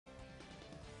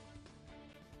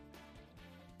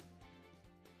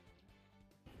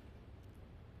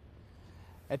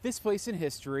At this place in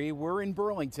history, we're in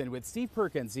Burlington with Steve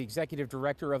Perkins, the executive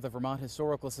director of the Vermont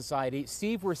Historical Society.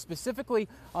 Steve, we're specifically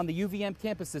on the UVM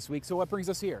campus this week, so what brings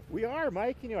us here? We are,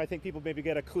 Mike. I think people maybe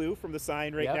get a clue from the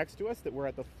sign right Yep. next to us that we're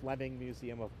at the Fleming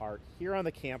Museum of Art here on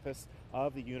the campus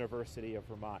of the University of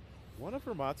Vermont. One of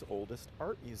Vermont's oldest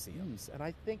art museums, and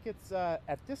I think it's,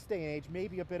 at this day and age,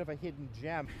 maybe a bit of a hidden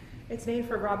gem. It's named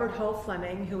for Robert Hull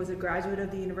Fleming, who was a graduate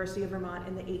of the University of Vermont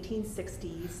in the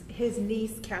 1860s. His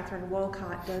niece, Catherine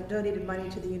Walcott, donated money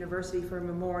to the university for a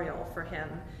memorial for him.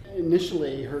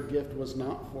 Initially, her gift was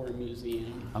not for a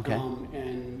museum. Okay.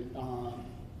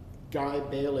 Guy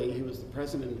Bailey, who was the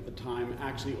president at the time,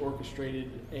 actually orchestrated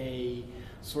a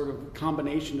sort of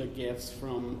combination of gifts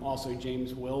from also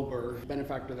James Wilbur,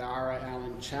 benefactor of the Ira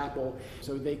Allen Chapel.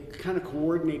 So they kind of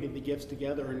coordinated the gifts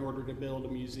together in order to build a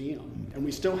museum. And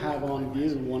we still have on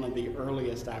view one of the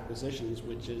earliest acquisitions,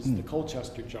 which is the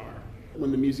Colchester jar.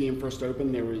 When the museum first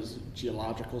opened, there was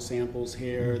geological samples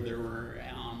here, there were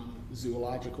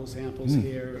zoological samples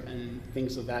here and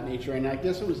things of that nature. And I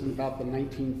guess it was in about the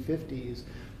 1950s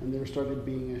when there started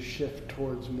being a shift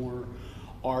towards more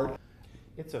art.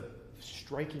 It's a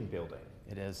striking building.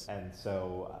 It is. And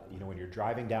so, when you're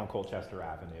driving down Colchester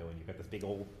Avenue and you've got this big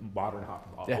old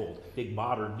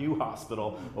modern, new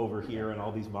hospital over here and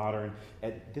all these modern,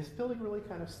 and this building really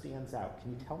kind of stands out.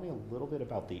 Can you tell me a little bit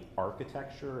about the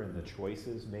architecture and the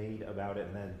choices made about it,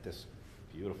 and then this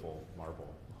beautiful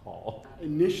marble hall?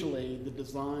 Initially, the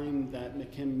design that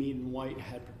McKim, Mead, and White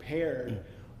had prepared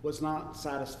was not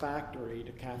satisfactory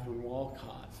to Catherine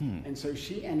Walcott. And so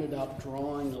she ended up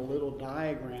drawing a little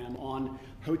diagram on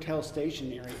hotel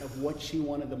stationery of what she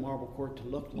wanted the marble court to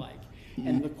look like.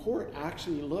 And the court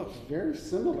actually looked very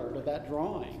similar to that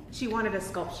drawing. She wanted a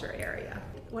sculpture area.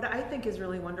 What I think is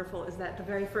really wonderful is that the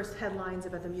very first headlines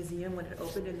about the museum when it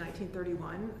opened in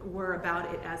 1931 were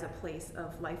about it as a place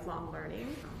of lifelong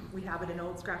learning. We have it in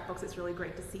old scrapbooks. It's really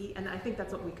great to see, and I think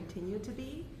that's what we continue to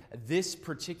be. This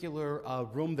particular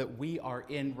room that we are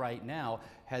in right now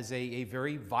has a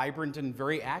very vibrant and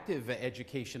very active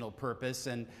educational purpose,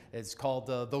 and it's called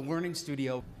the Learning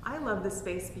Studio. I love this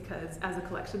space because as a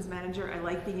collections manager, I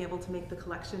like being able to make the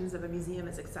collections of a museum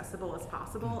as accessible as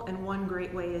possible, and one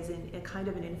great way is in a kind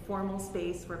of an informal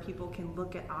space where people can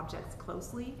look at objects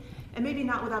closely, and maybe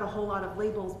not without a whole lot of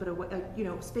labels, but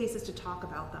spaces to talk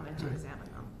about them and to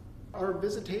examine them. Our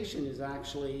visitation is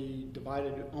actually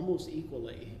divided almost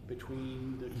equally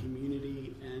between the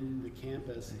community and the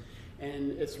campus.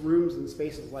 And it's rooms and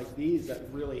spaces like these that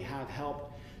really have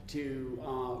helped to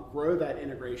grow that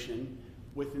integration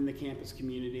within the campus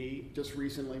community. Just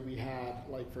recently we had,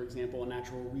 for example, a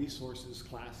natural resources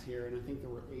class here, and I think there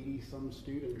were 80-some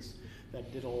students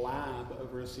that did a lab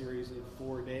over a series of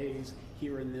 4 days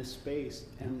here in this space.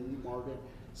 And Margaret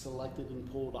selected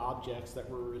and pulled objects that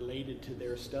were related to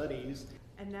their studies.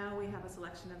 And now we have a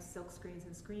selection of silk screens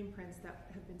and screen prints that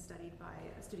have been studied by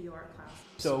a studio art class.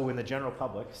 So when the general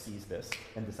public sees this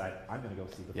and decide, I'm going to go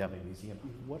see the Yep. Fleming Museum,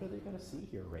 what are they going to see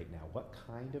here right now? What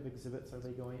kind of exhibits are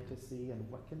they going to see, and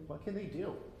what can they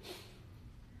do?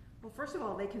 Well, first of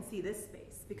all, they can see this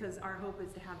space because our hope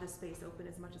is to have this space open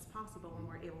as much as possible when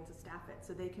we're able to staff it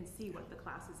so they can see what the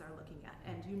classes are looking at.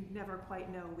 And you never quite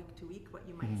know week to week what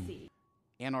you might see.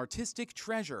 An artistic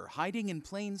treasure hiding in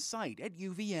plain sight at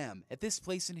UVM at this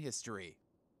place in history.